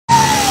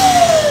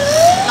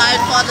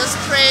for the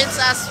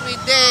streets as we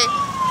they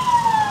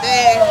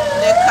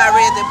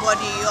carry the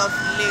body of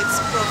late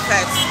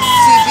prophet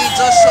TB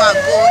Joshua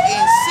go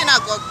in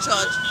Synagogue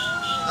Church.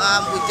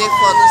 We dey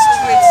for the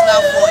streets now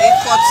for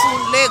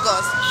Ikotun,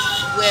 Lagos,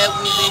 where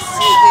we dey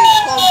see the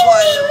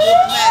convoy, the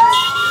movement.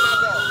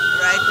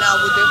 Right now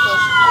we dey for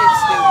streets,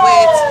 they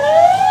wait.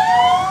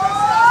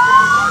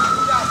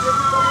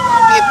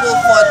 People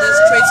for the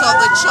streets of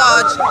the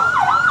church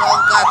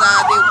don't gather,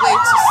 they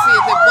wait to see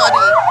the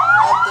body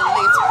of the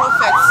late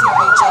prophet TB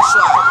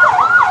Joshua.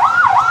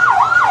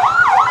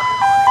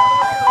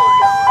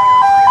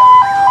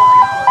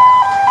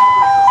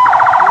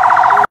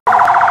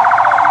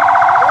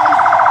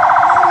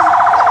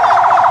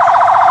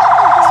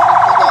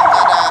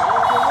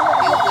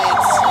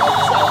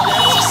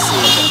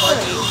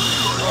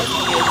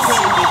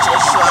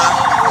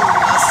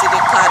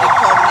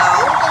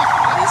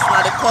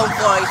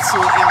 Convoy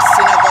to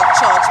Synagogue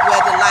Church,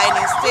 where the line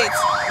in state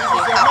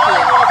will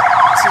happen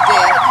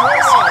today,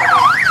 this morning.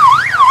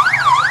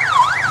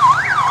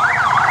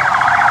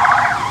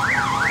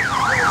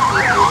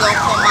 People don't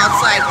come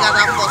outside,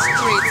 gather for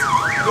streets.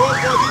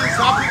 Nobody is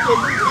happy to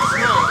meet this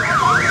man.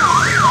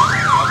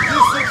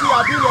 This city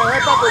has been a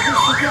helper to this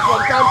city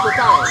from time to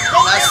time.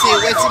 Let's see,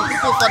 waiting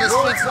people for the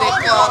streets, they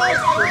come,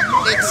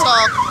 they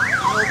talk,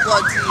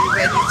 nobody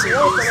ready to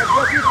lose.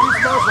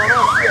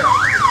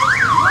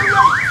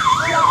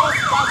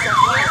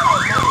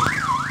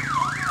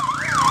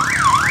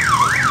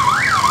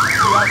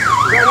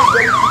 Very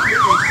quickly in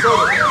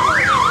sorrow.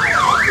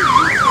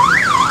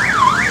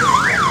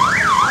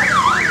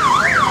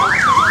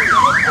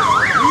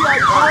 We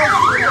are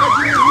just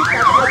imagining who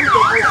can ready to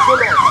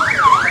console us.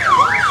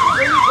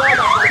 Only God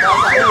can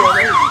console us.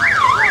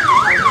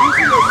 And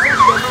using a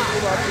system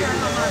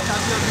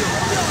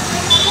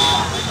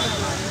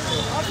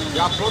we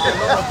have brought a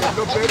lot of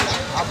development.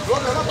 I've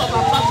brought a lot of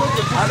passion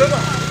to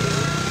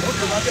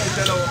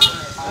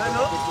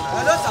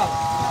Hello, sir.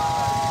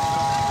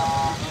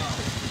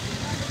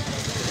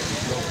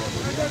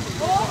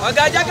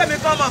 Oga,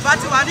 just come up. I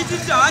need to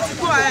go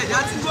ahead.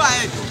 Go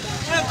ahead.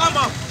 Come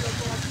up.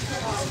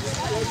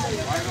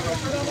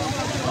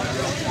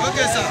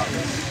 Okay, sir.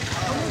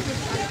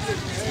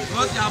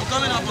 Okay, I'm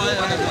coming up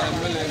ahead.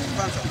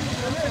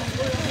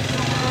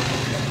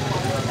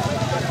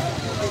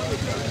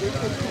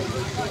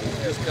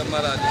 Yes,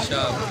 camera,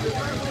 sharp.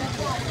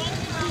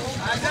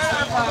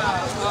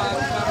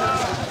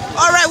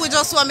 All right, we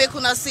just want to make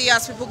una see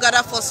as people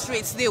gather for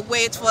streets, they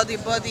wait for the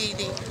body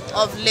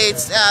of late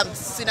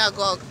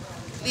synagogue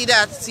leader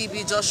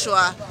TB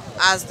Joshua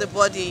as the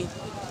body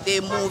they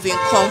move in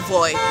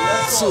convoy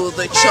to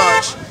the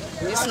church.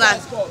 It's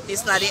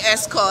not the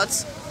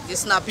escort,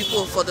 it's not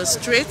people for the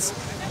streets.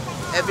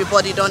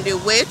 Everybody don't they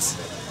wait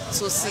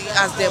to see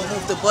as they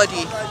move the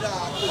body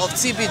of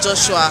TB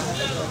Joshua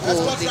to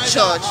the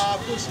church.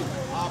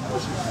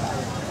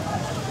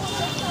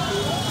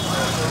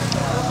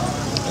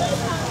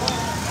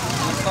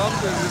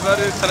 Something is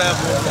very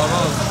terrible for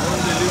us when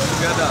we live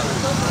together.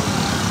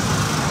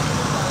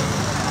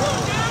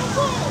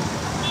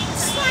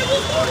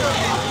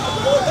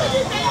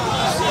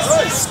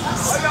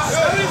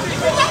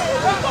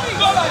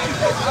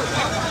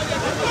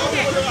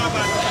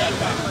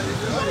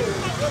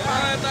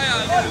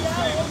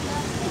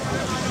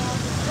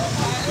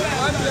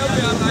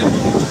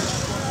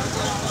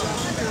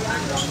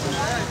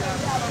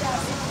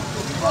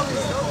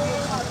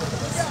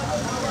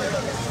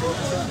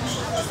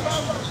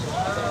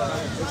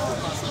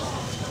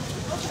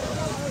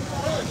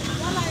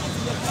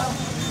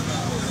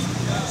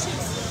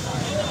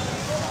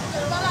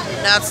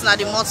 That's not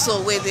the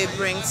motto where they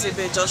bring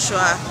TB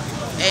Joshua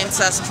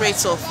enter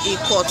straight of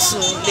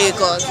Ikotun,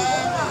 Lagos.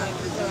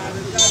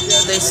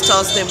 This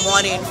Thursday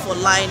morning for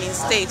line in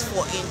state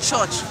for in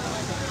church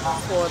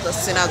for the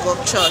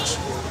Synagogue Church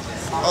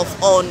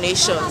of All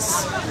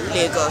Nations,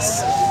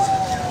 Lagos.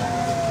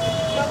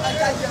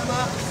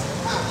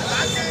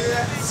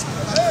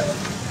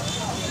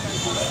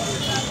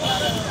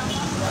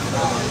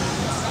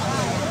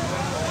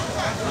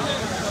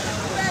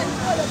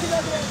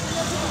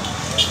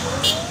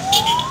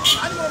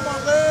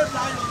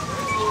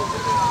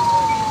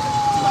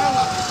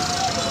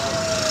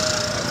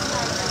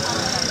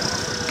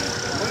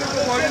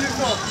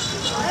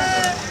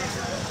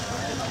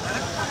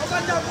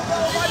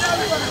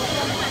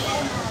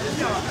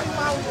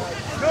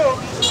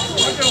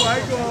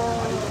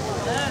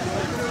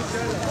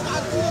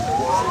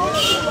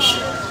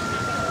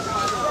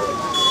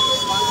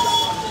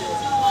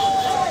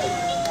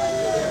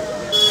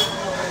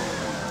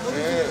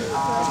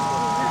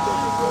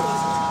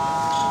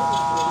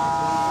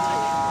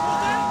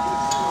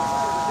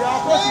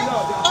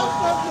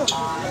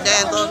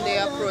 Then don't they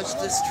approach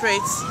the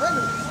streets?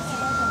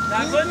 They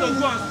are going to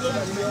go and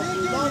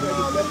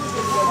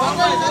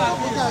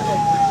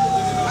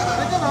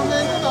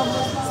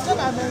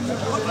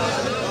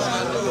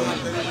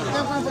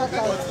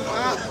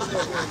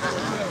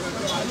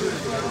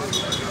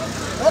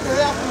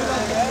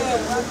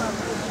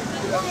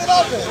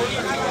Stop.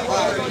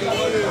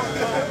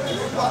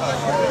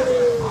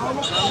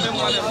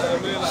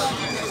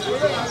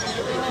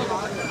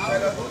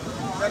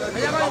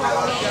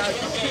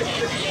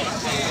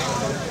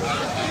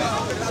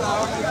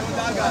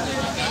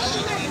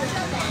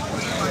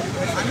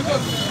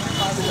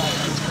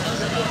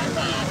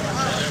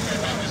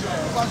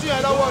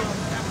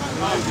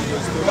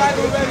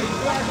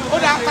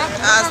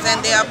 As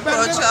then they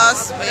approach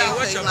us, we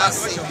can now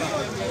see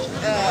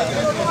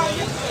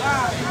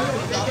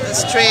the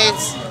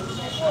streets.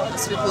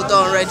 These people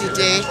don't already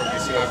day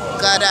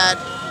gathered.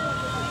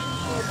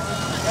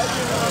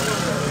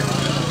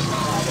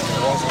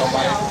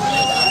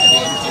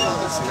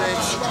 The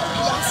streets.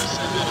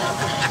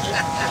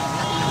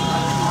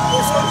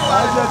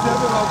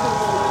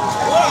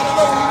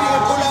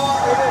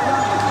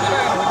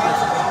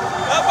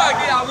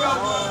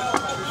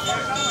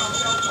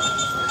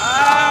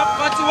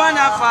 Forty-one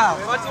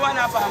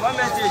half. One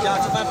message out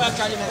to my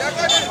family.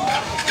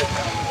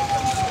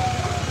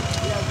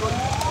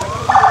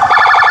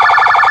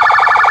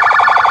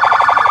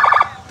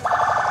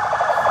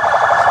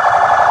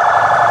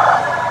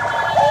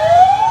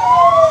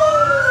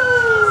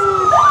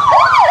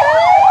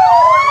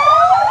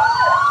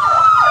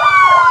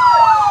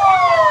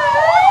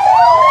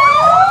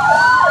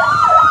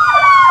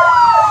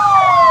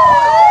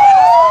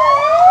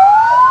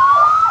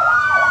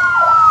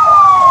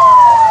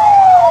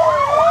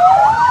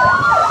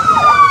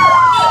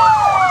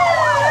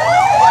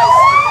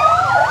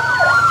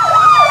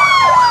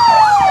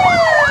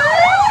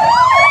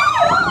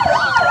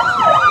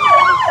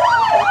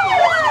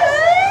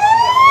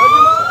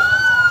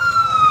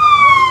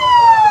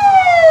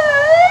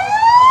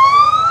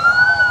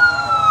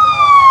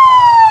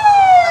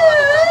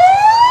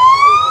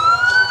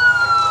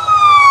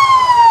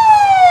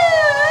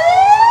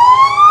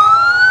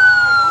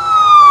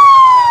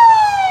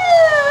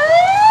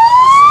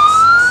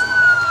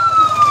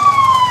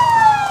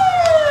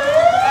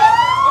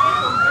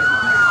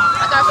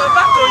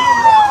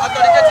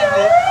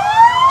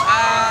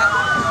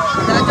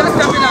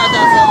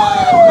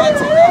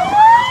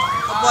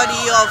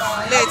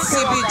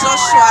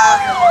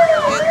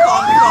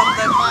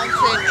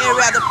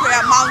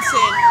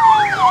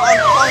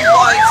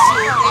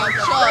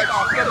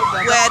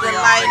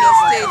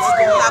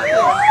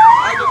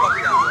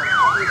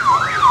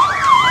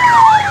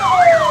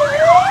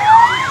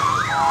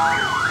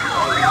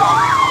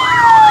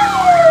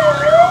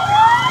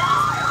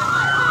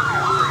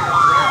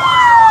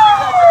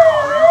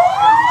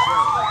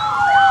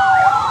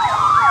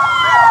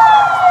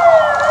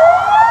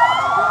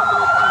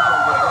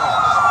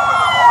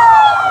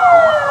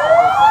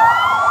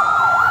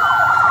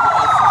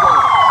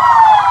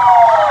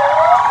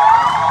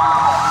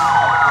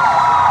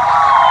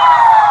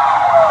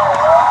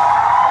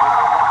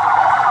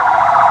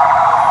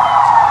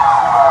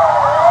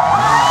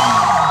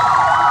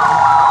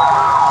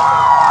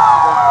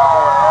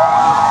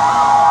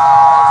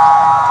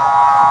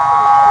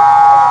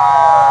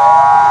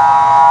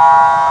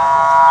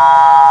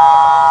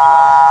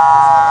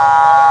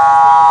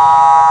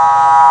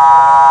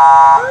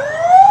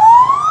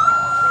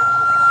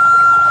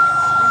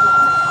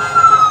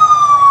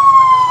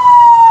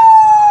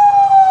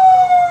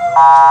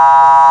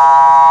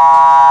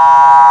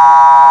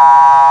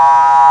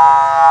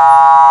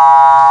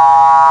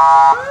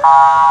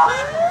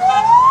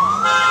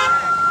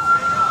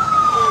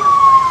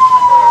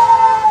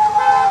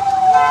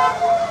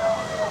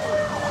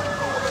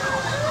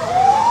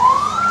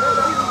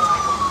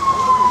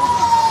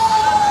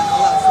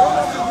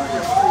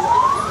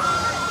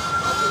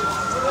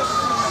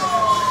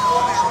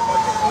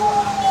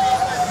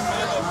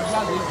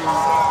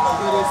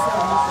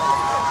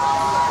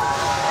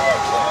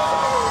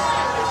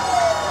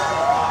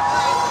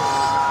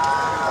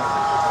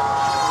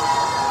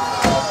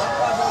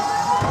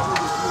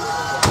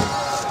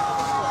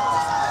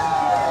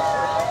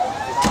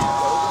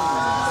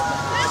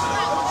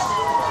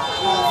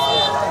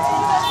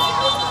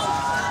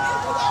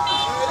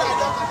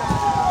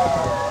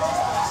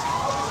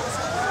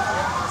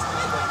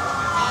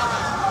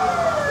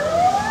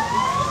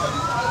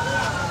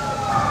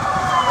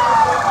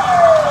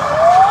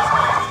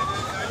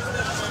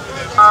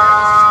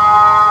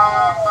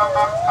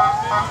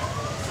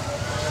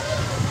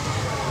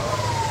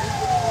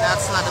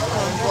 That's not the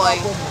convoy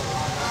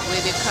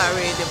where they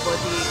carry the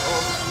body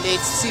of late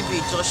TB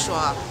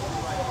Joshua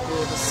to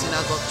the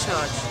synagogue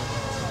church.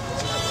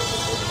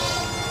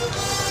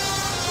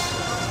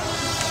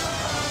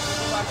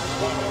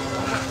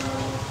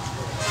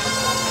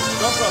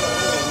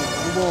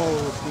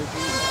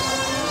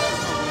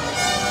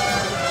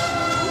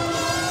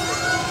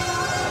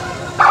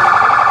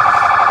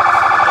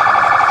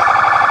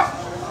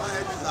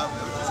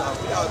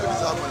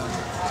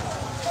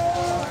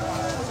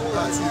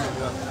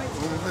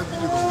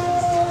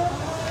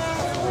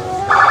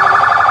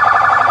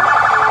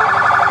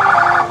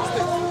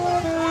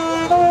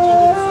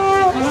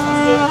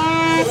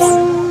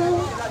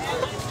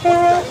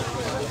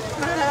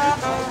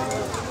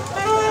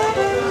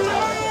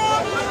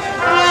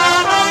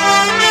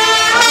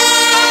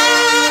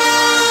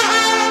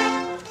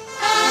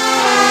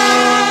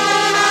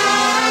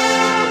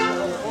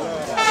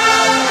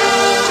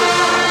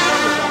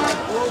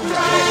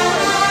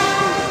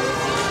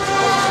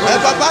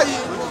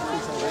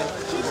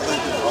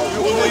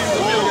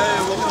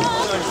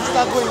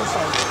 better go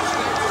inside.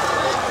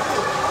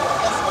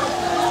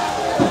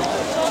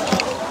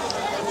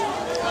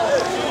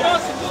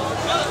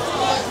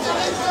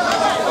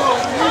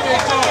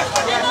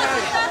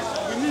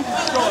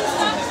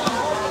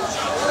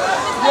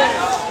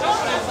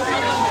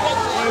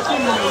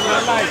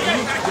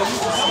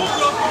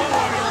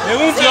 They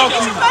won't block you.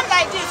 She come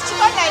like this. She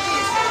come like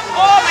this.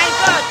 Oh my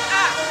God.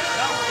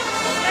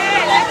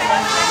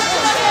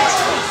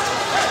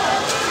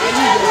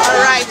 All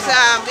right,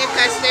 make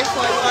I stay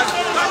forward.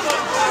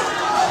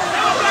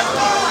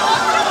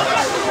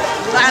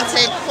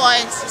 Vantage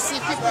points. You see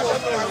people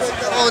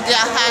hold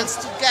their hands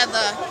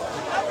together.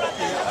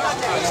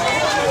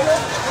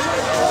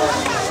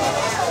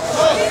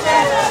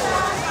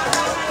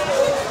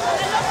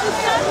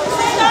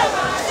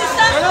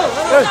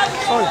 Hey,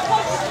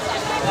 sorry.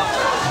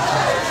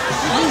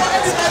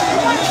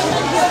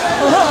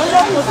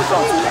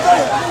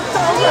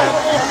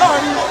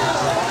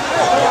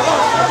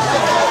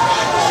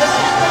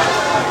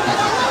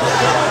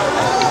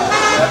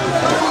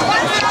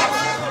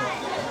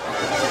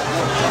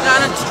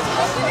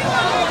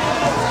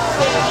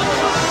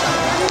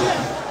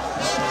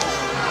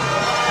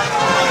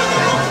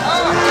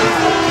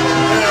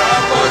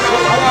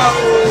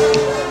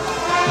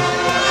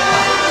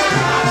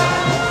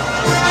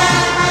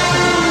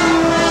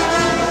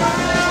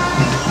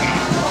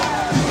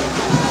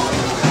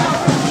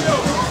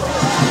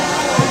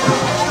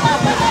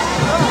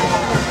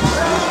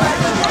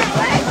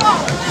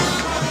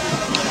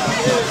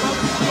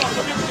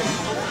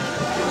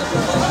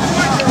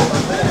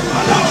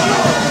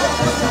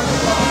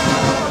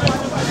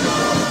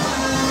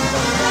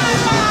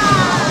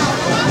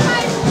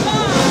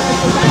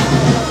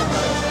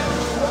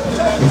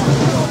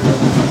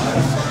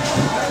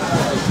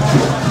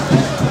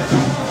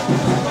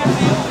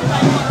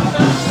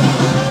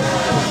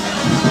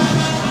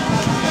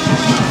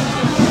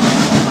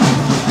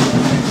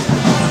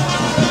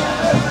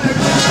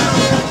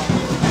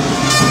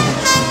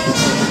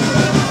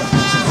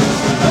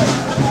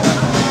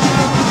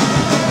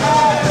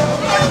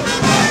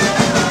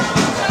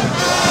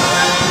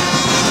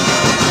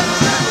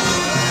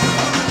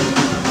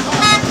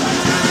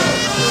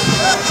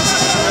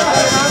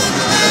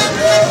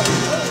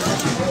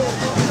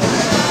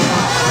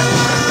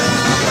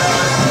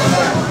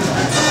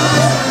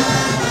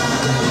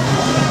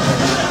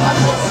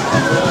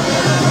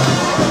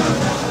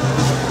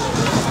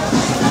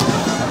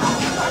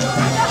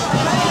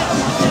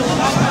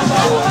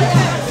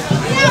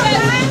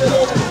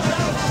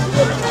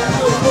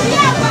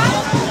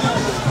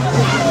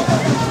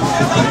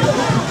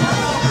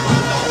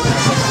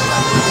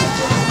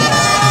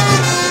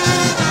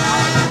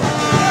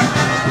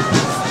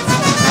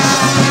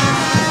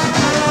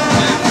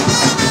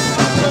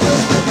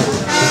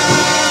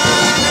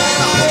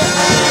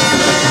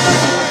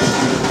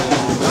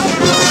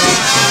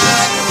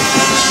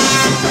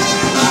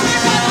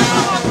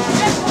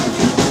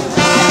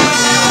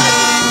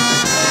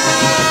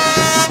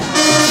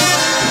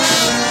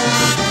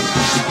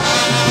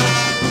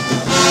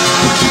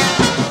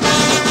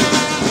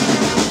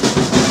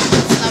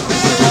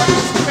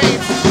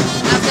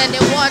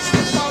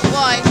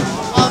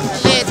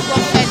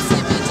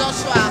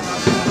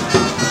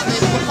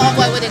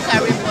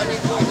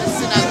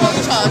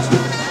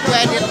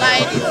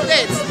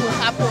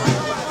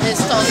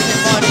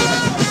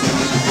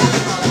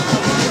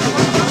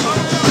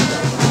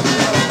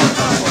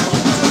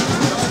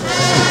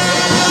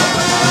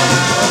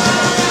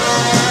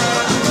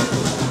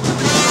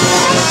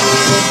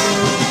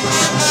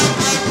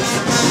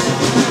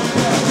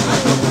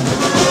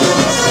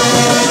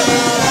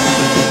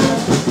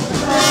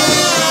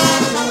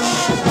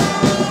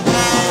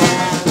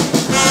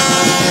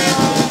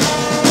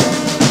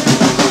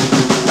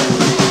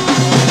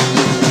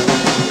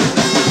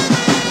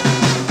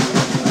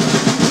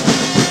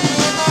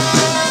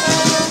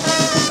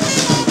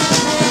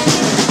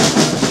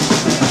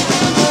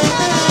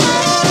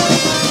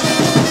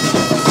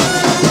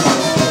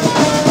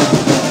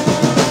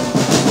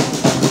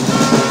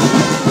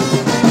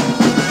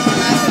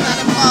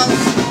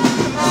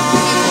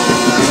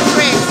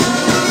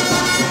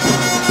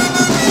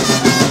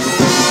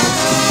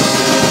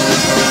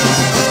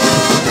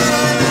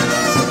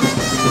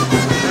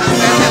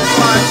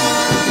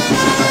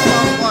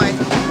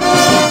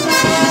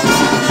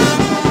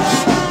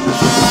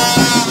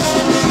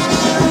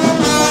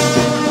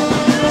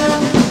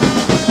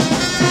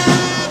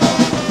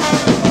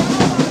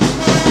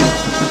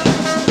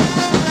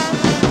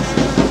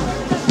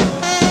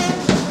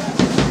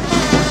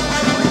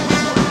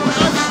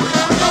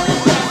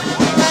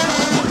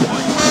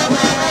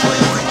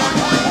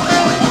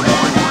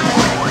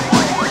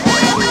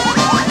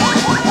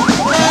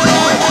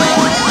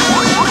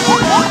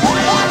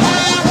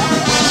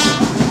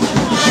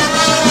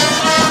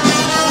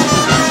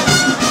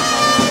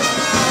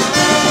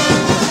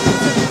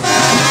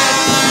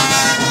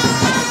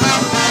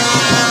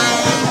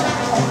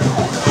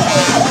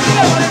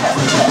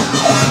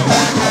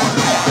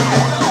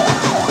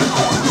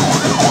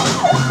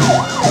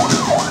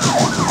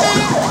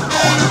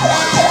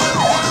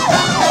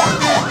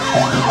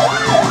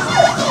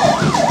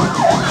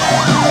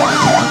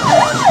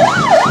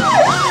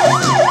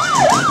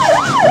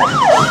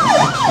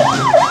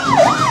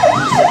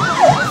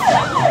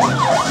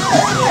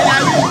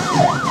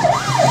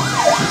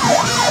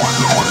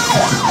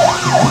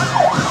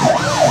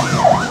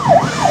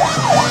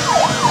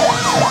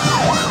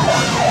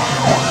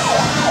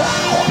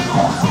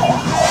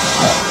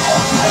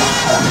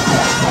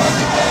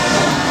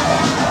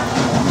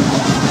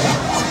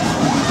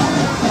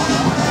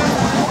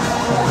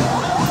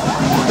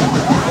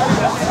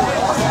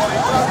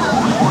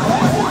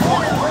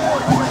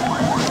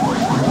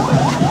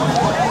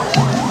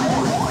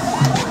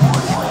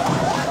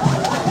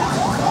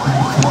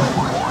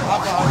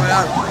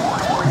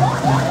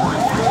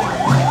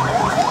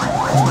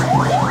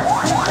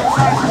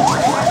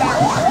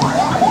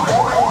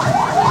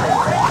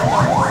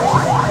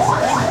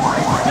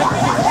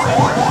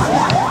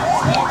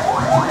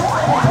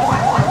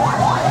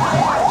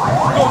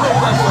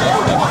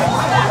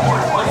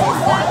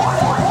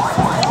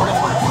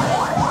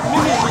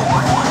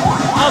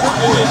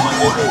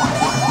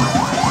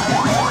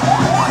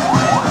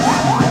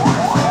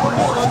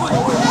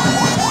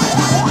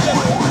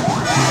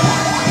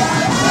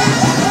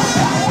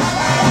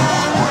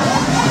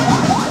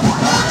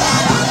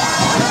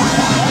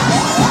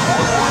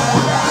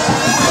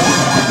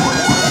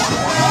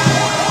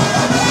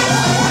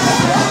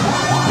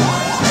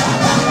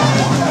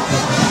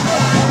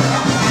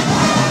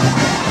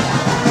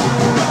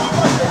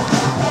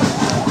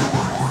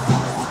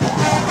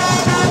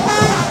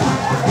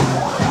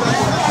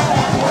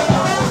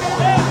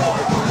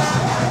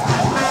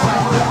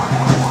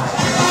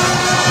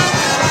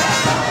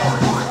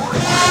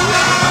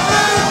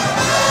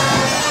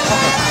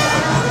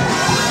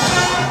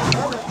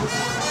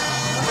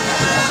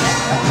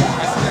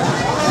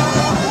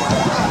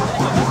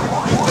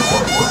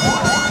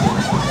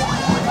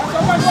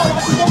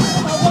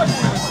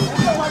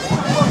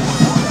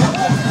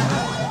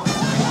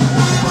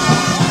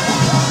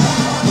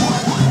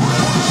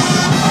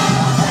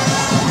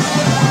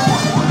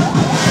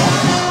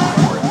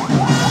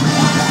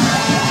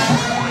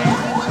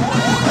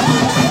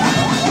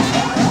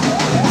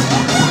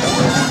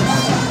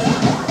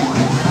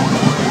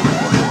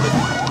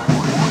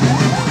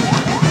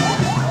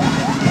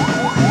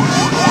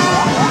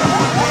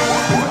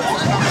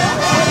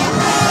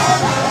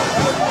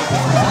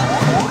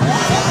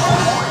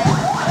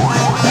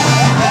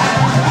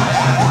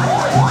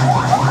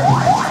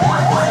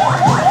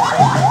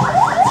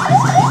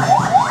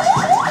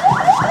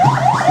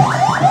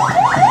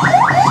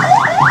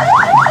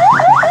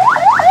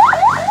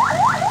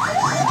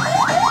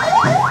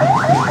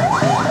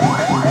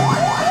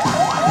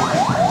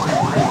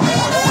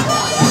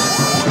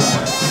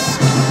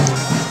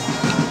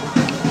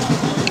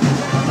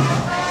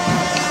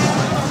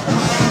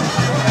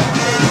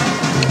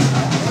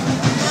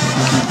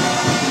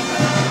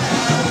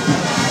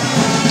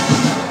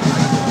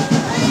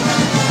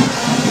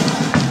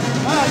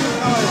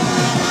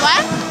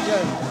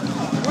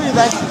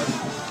 invite you?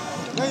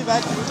 When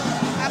invite you?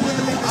 I'm going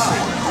to make this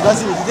thing. You don't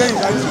see me. Did they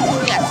invite you?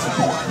 Yes.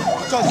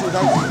 Church you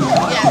invite you?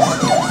 Yes.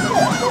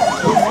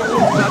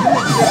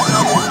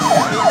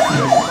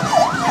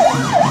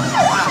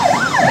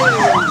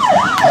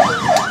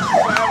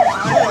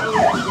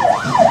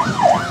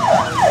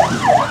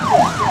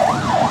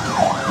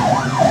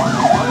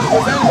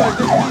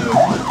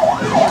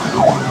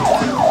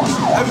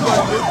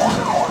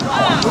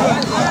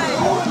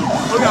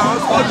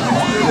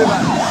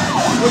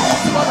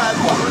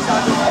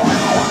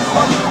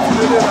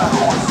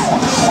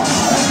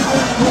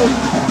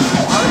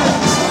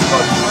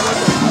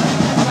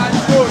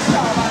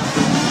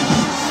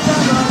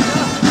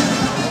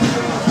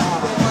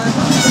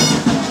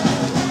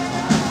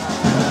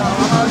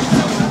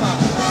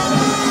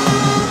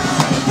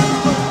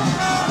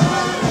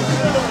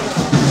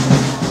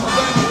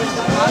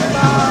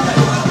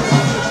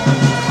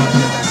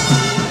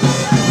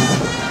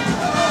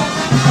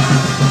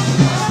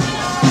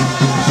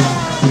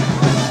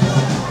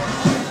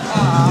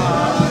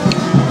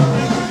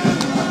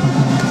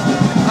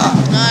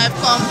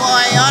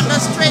 On the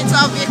streets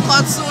of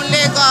Ikotun,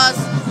 Lagos,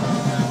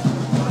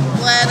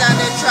 where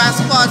they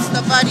transport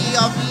the body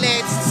of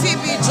late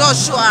TB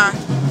Joshua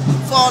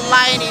for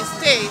lying in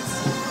state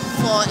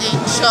for a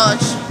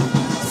church,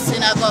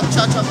 synagogue,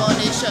 Church of All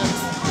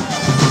Nations.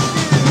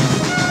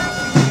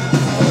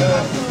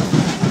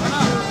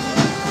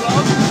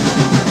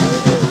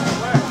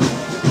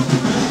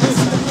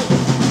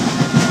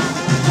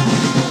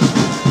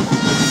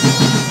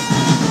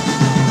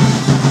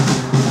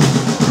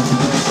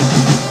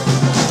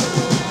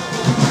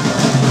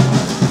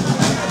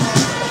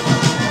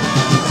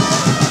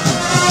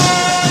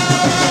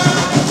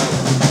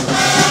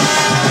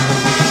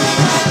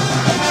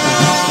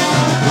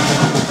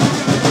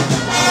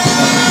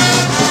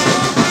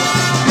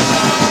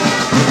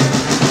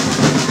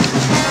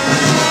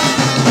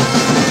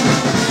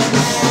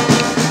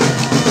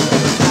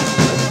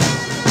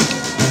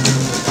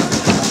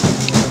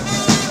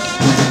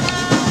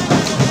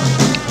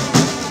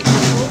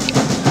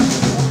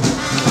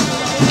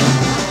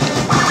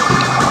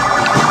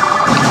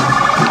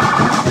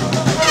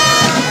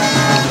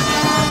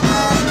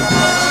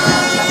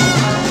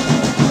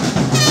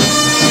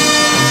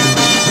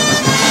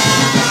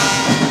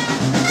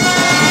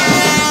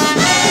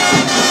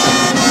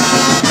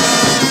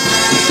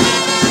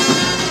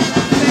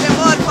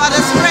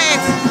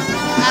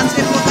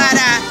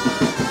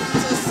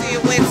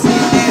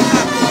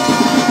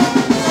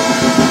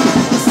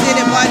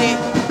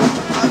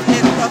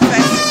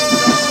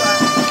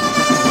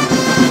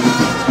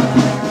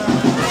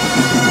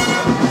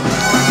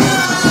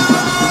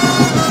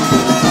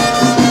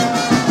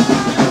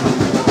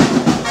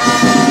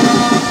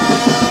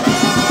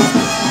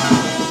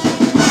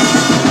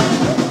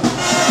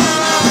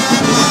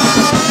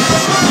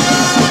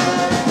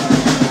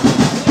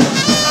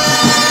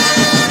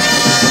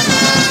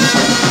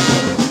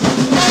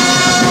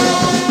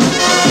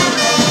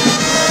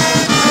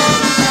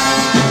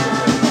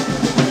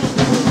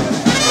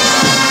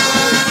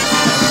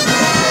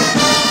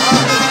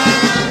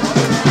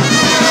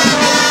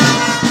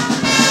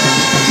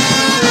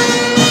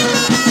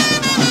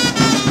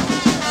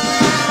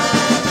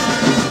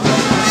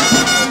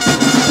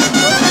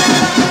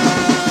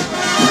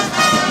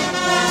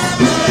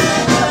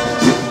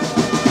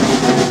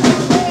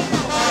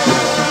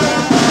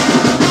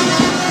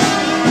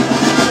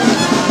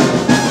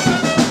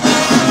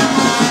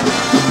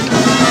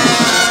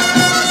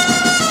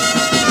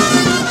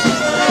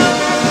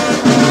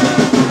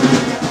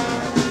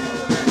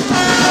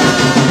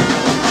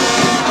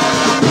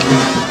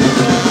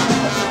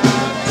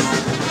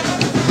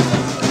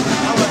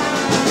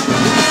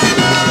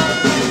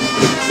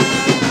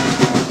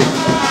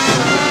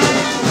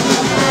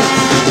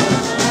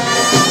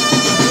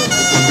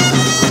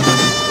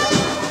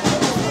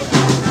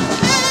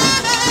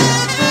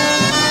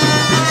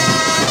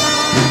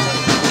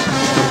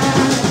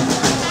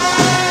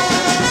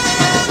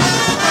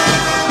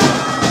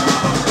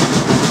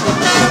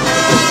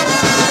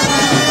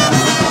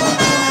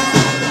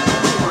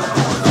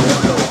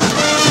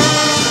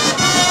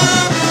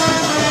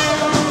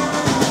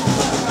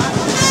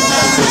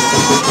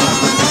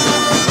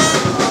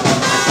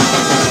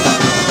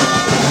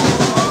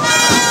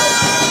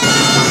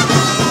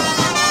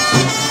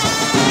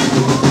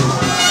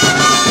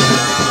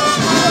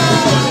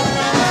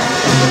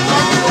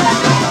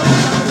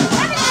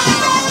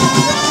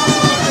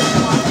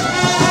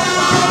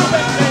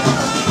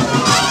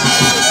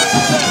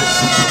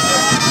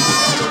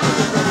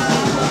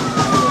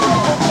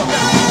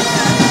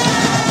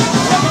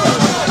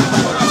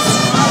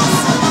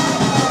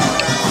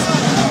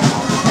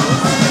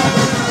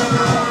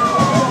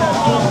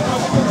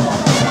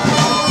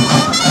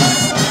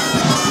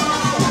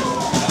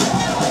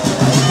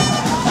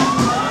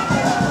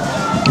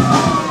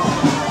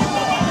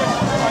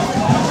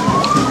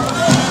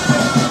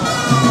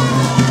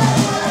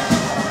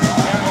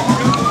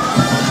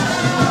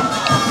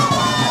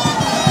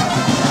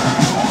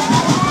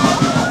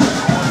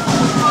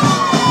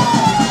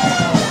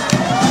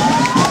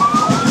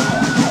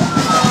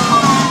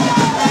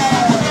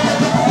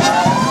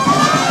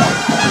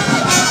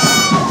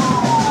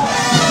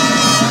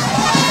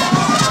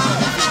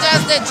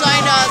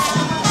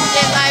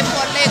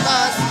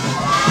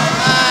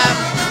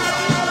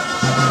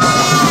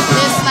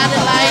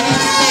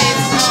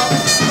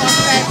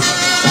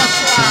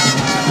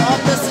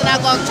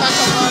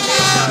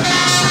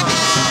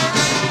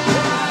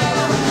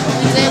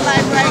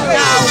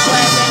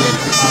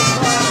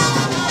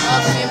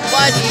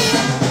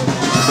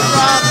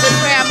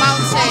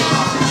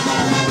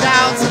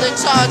 the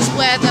church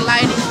where the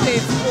lighting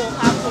stage will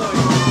happen.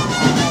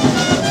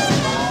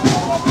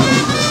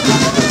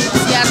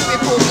 See, as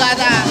people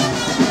gather,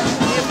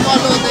 they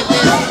follow the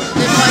body of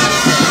the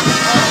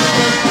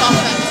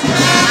prophet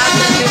as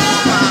they live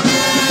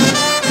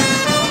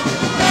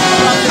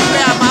from the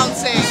prayer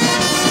mountain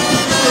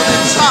to the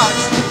church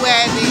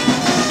where the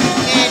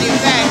main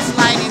event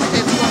lighting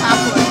stage will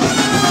happen.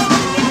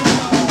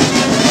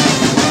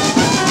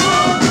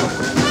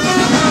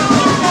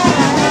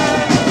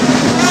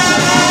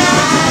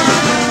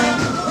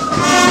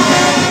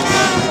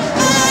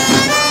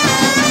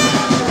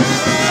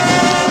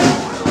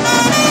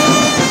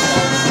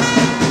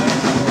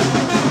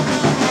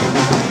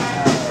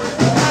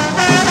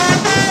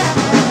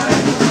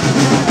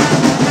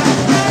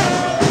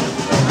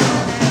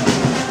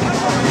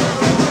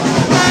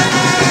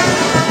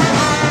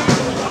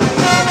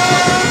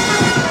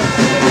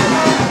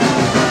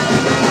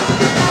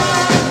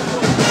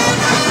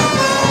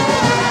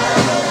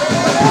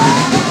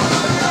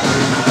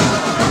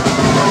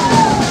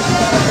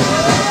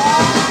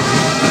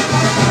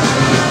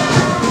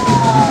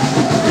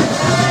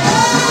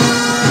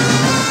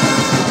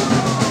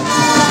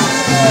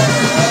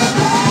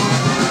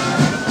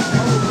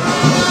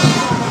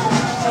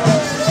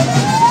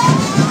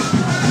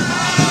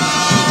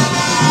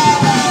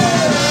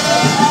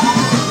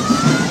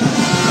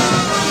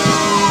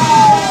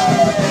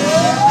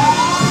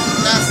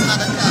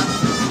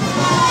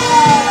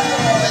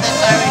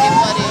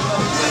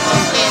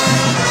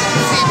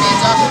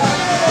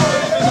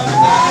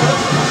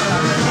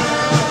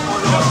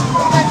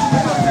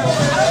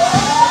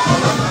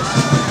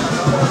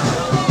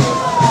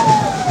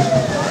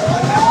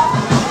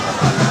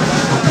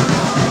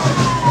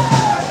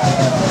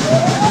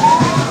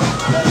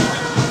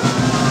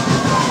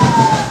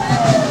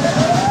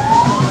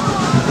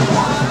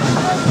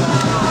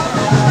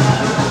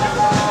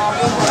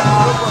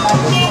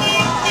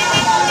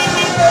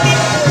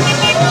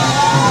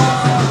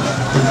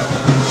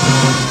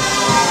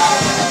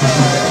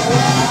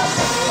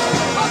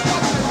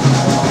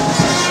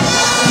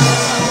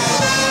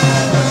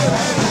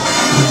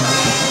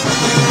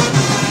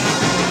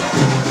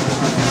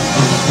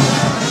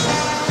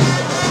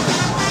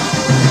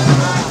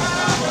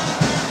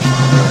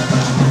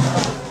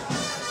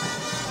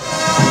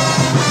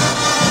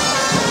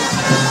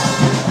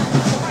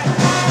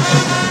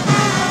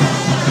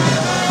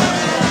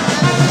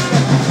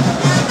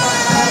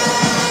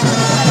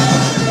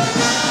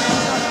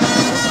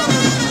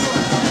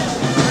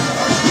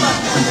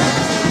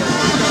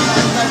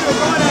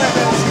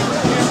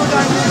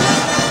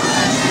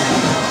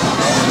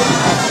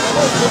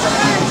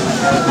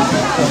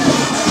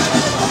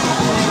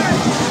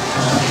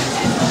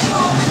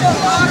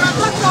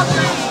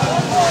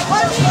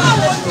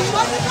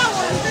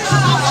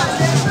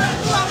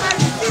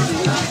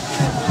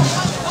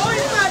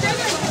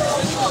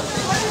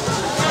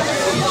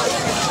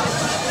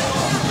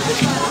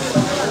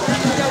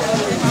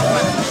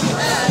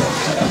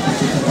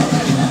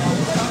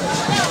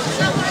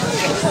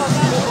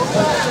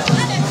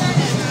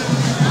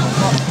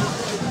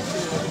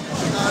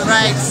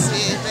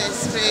 See the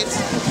street,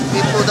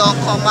 people don't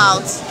come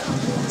out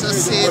to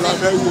see the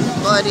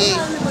body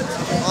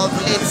of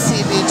late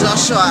TB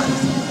Joshua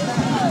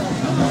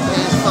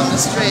from the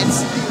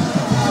streets.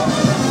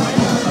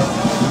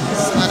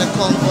 It's not a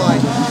convoy.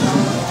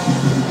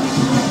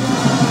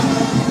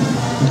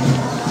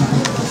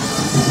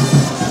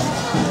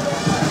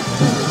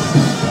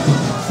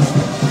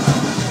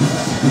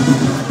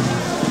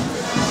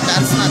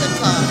 That's not a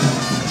car.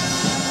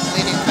 We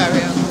didn't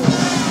carry on.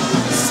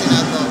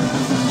 Synagogue.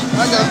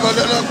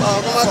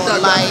 For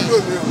life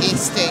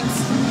instincts.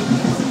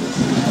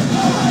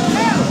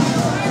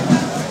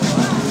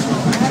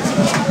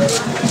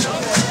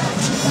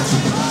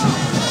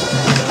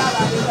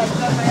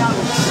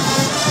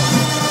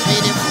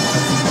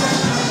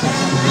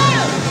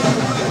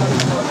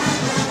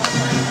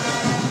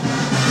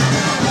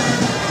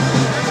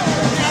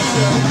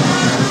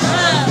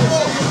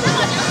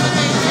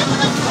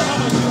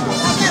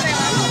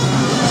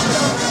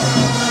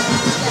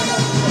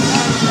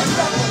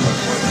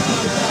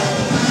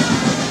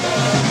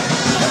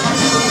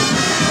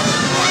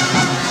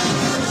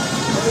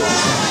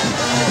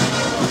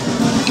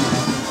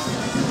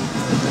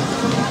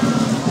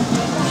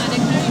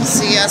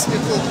 See as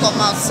people come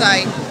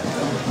outside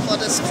for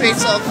the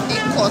streets of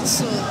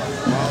Ikotu.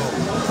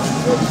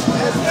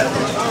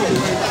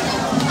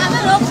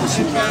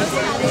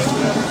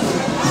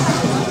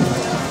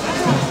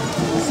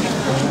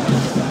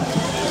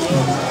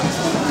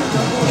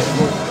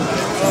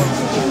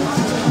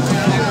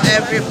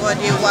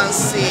 Everybody wants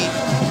to see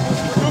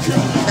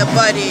the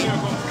body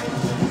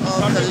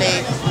of the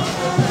late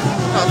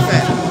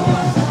prophet.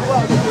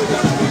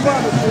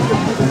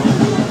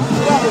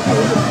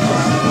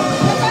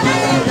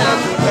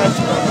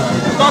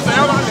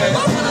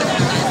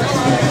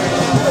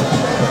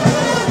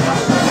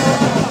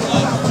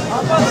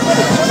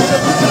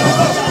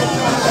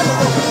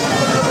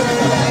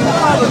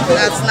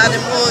 That's not the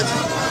mood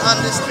on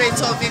the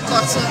streets of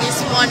Ikotu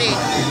this morning.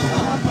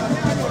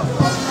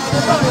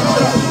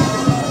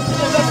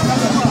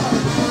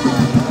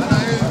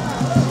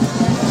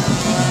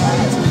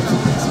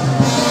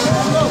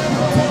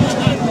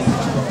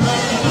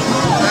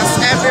 As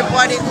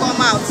everybody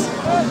come out,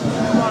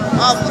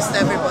 almost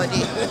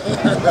everybody.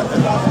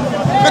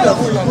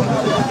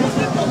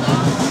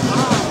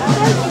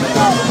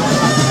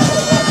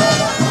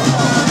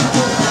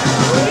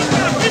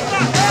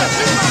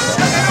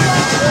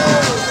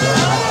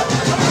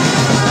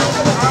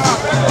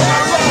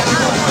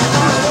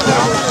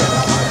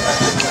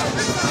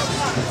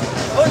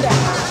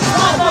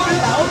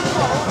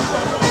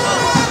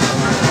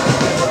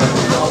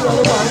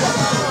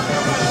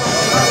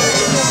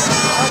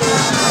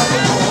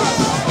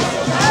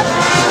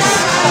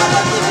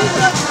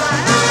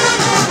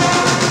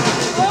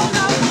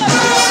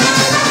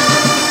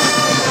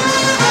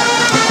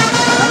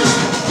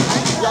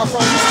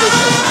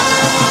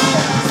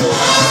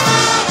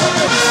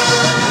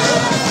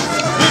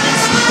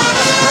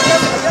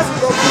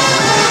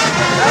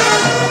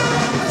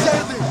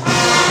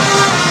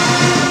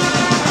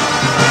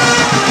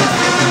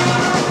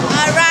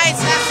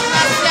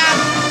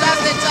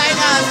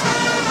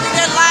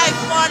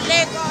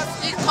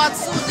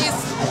 This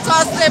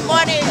Thursday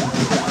morning,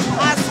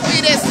 as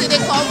we see the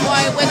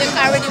convoy when they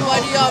carry the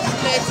body of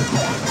late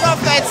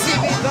Prophet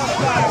TV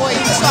going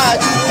in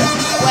church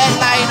when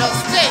Lion of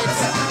State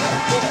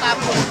will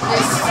happen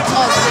this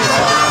Thursday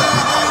morning.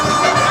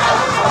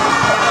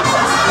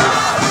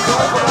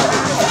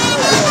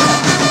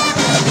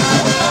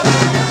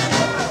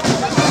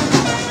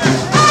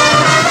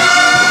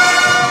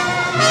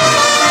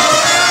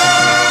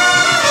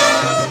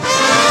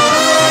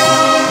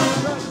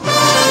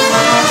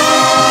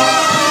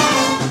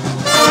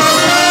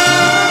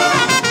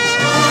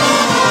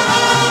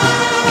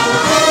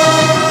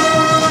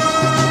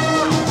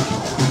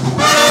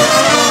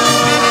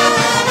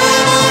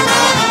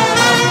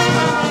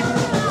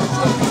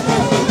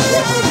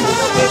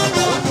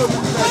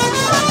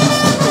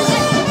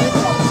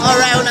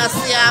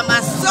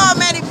 So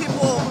many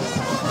people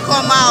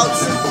come out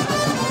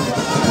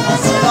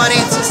this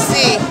morning to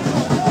see.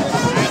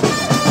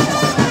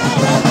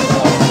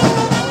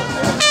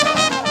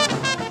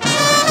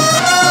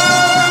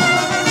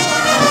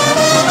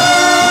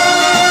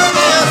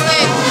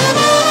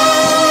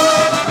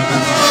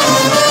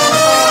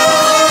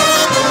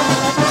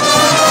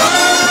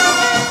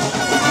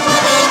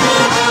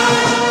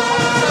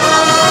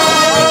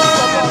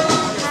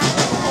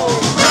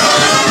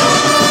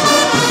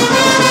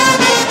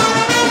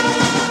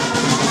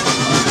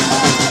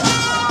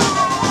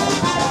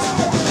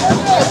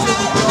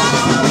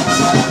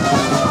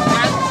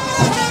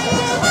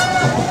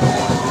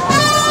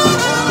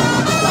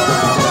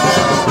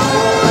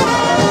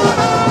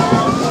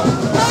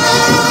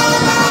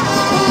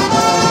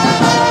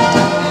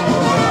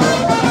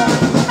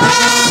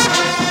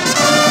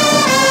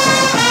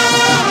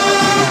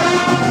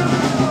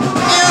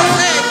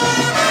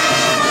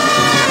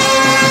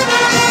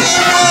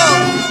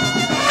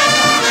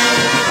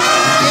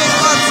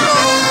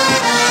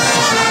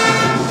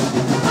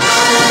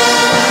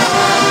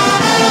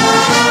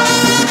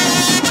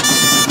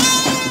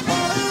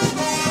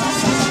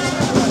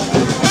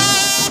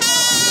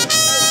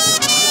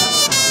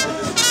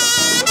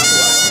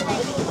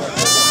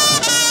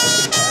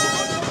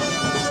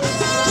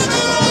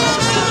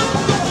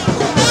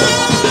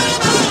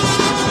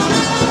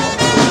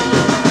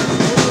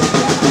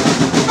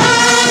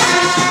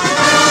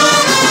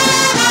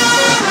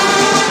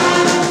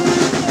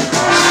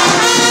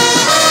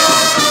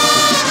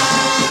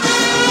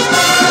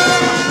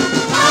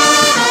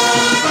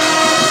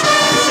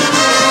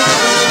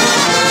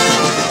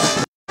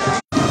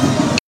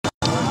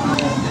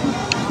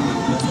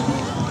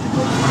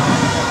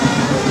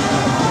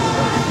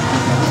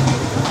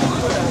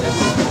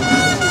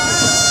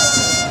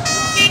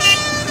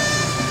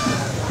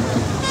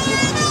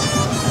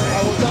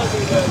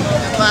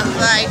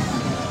 Like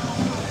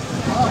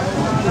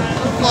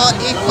for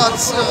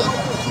Ikotu.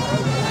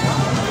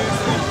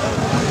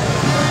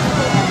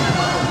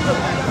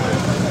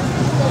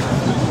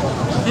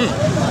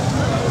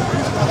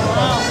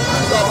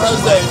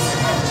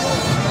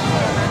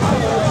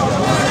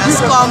 As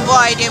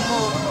convoy they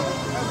move,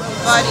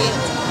 body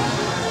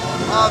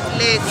of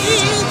late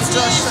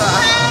Joshua.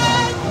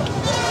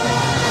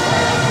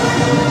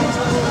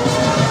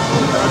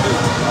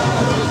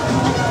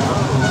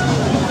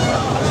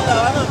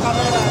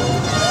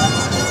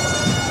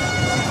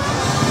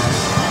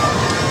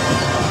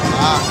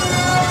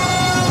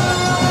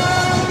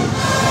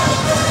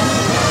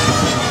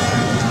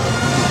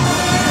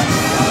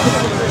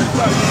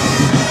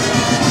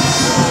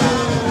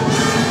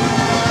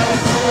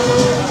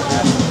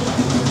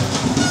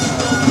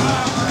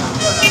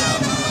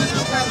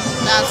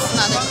 That's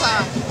not the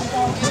car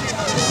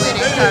where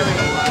they carry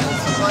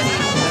body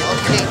of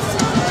late.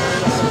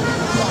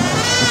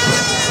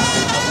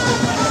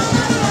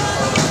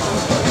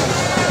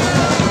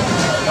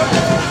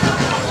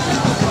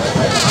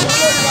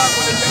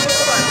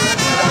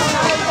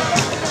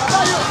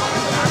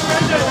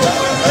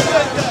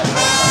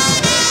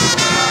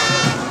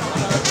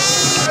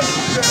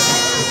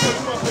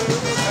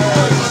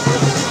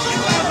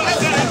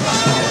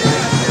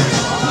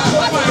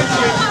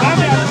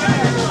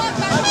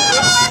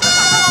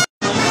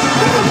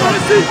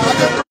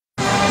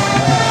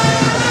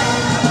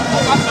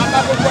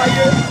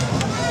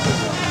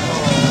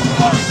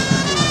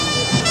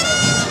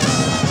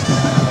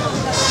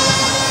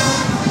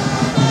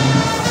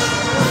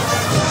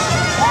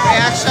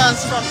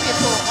 from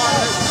people on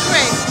the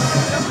street.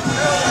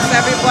 So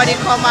everybody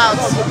come out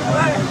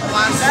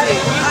and see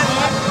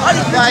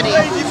the body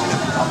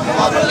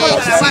of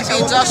late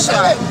TB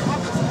Joshua.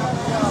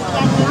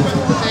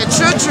 The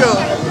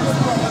true.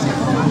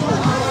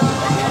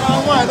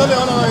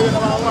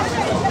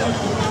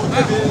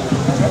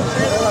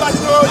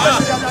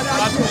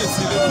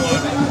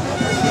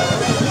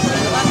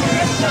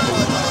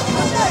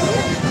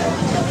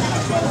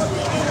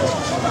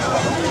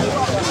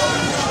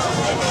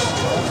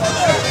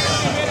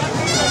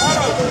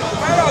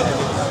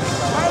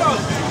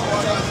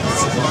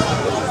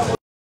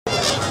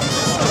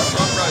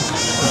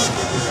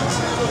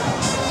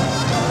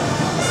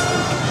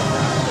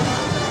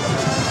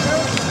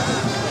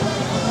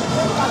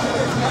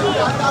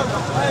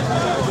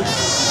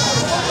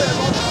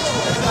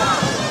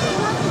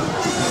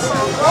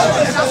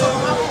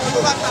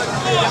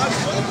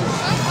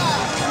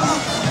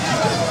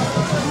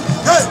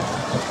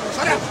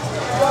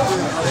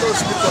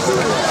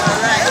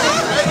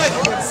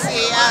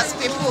 See, as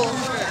people,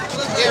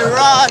 they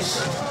rush.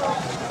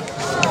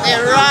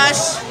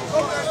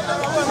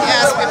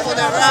 Yes, people,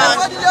 they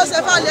rush.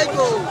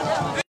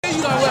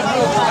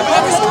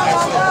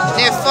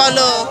 They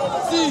follow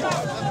the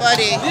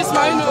body.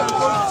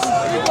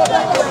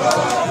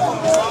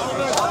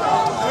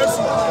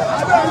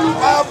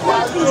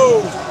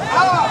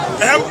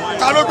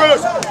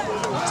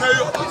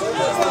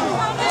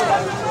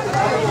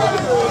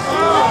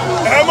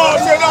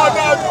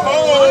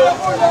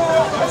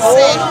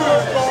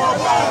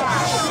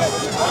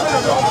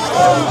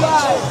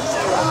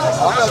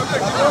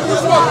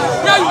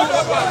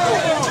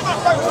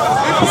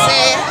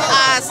 See,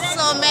 as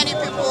so many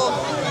people,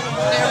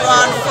 they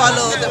run,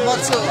 follow the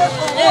motto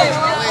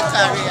we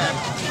carry.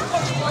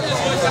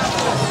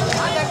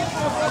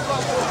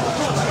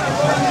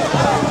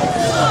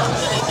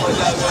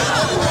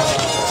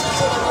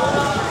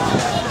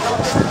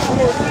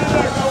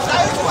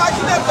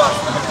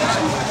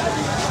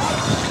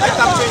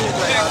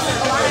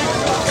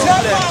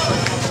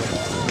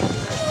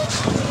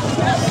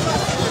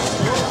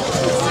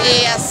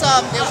 See,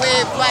 some they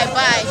wave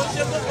bye-bye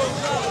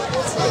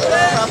to the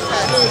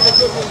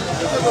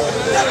prophet.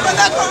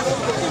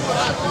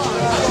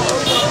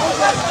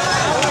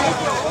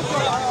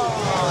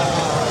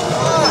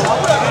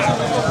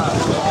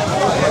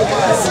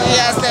 See,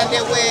 as then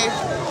they wave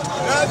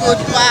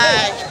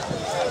goodbye.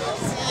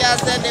 See,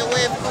 as then they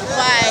wave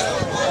goodbye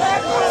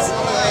to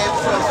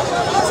the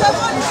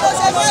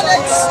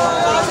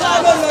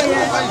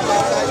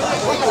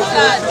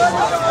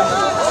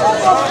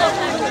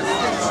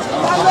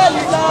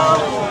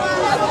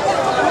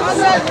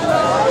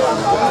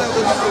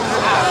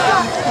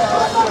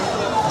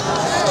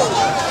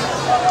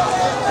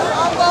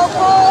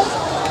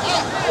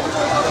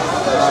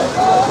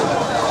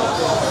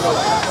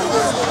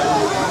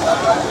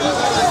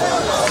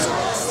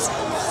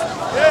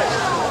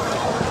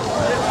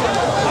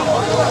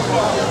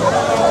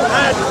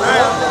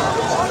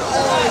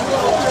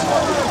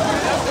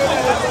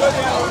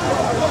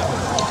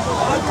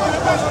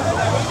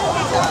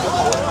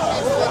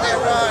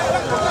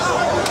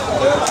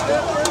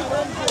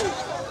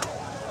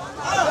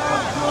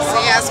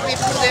as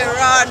people they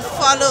run,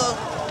 follow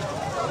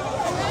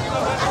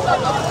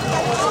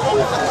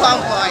the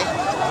convoy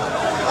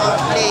of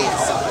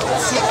Blaze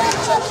TB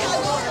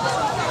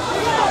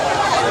Joshua.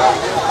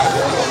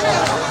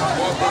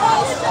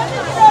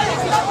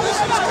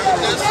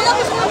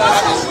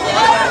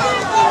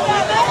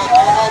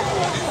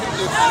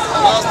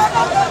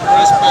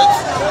 Respect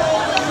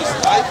his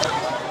life.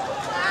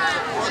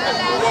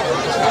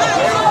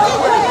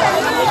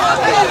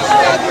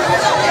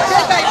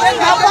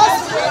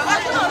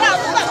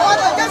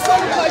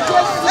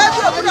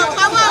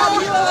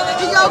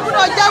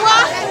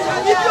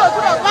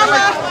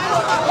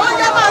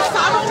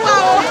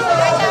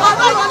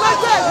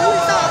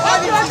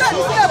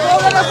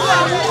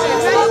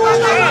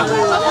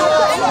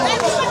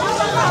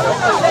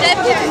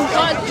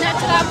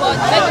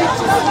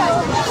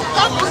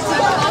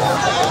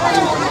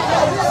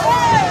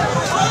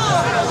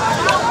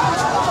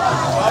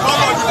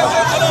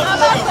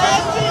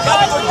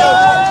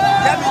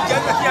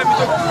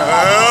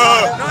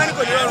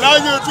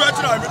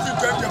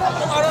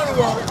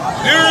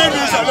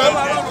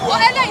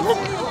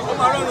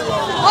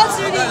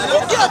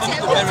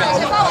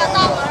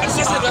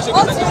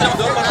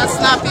 That's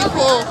not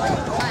people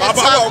that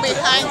talk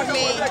behind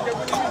me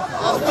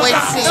of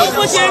waiting the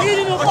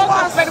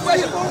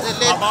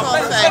late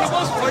prophet.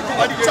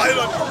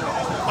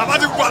 Bàbá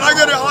ti kú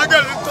alágẹ̀dẹ̀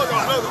alágẹ̀dẹ̀ tó tó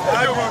àná.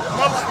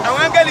 Àwọn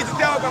áńgẹ́lì ti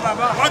tẹ́wọ́ gbà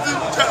bàbá. Wọ́n ti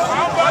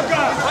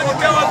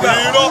tẹ́wọ́ gbà.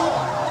 Ìrọ̀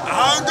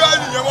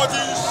áńgẹ́lì yẹn wọ́n ti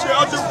ṣe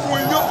ọ́ ti kú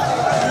iyán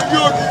ìdí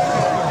òbí.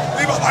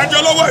 Ní bàbá ń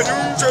jẹ́ lọ́wọ́ ìlú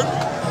ń ṣe.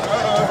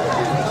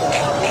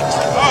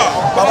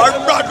 Bàbá ń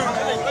gbádùn.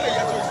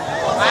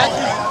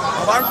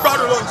 Bàbá ń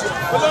gbádùn lọ́n ti.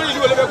 Olórí ìlú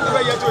olóbẹ́ kú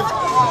bẹ́ yẹ tó yìí.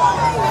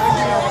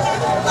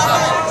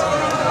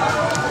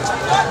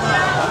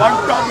 Bàbá ń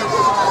gbádùn.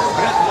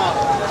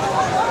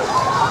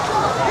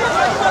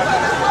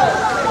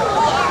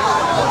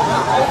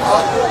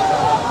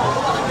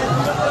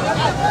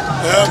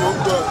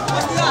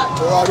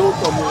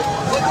 Arúgbó.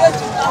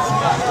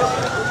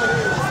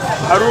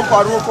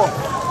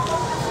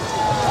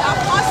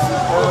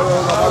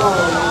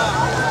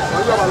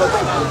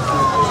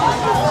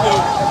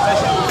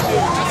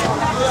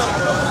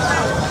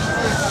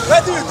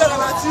 Where do you tell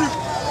about you?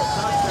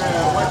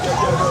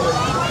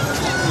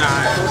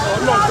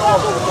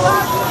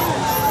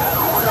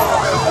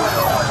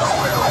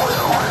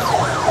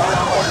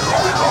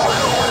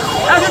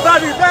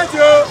 Everybody, thank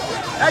you.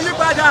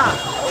 Everybody.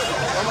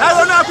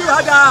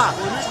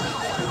 Everyone,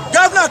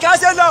 Governor, can I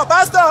say no?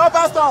 Pastor, oh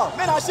pastor,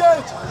 men are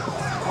shade.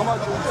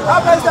 How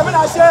pastor, men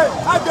are shade.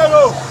 How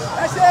girl,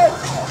 I shade.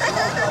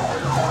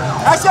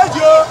 I shade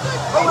you.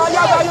 Oh my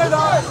God, you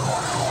know.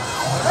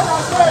 Men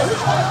are shade.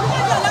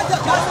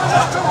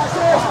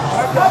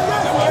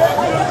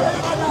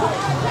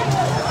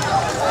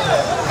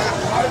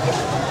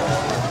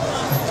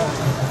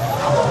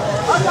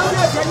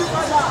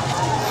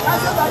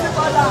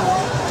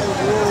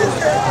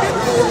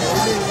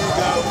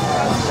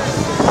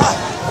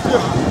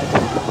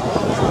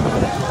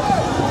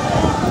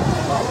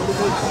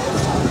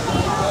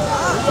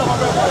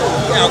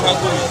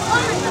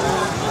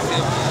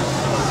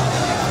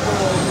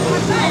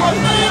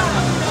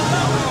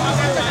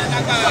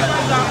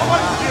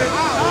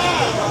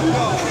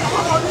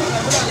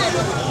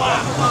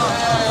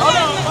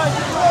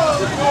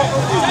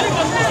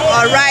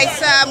 All right,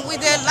 we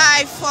did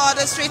live for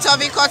the streets of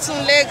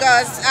Ikotun,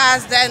 Lagos,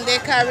 as then they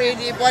carry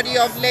the body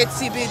of late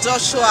TB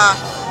Joshua,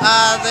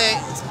 the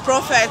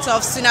prophet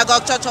of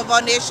Synagogue Church of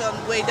Our Nation,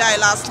 who died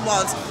last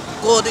month,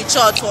 go to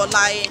church for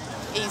lying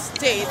in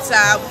state.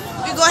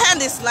 We go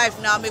end this live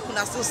now, make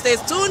una still stay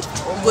tuned.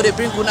 We go to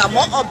bring una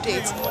more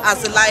updates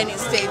as the lying in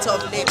state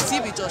of late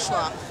TB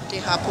Joshua they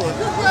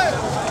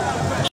happen.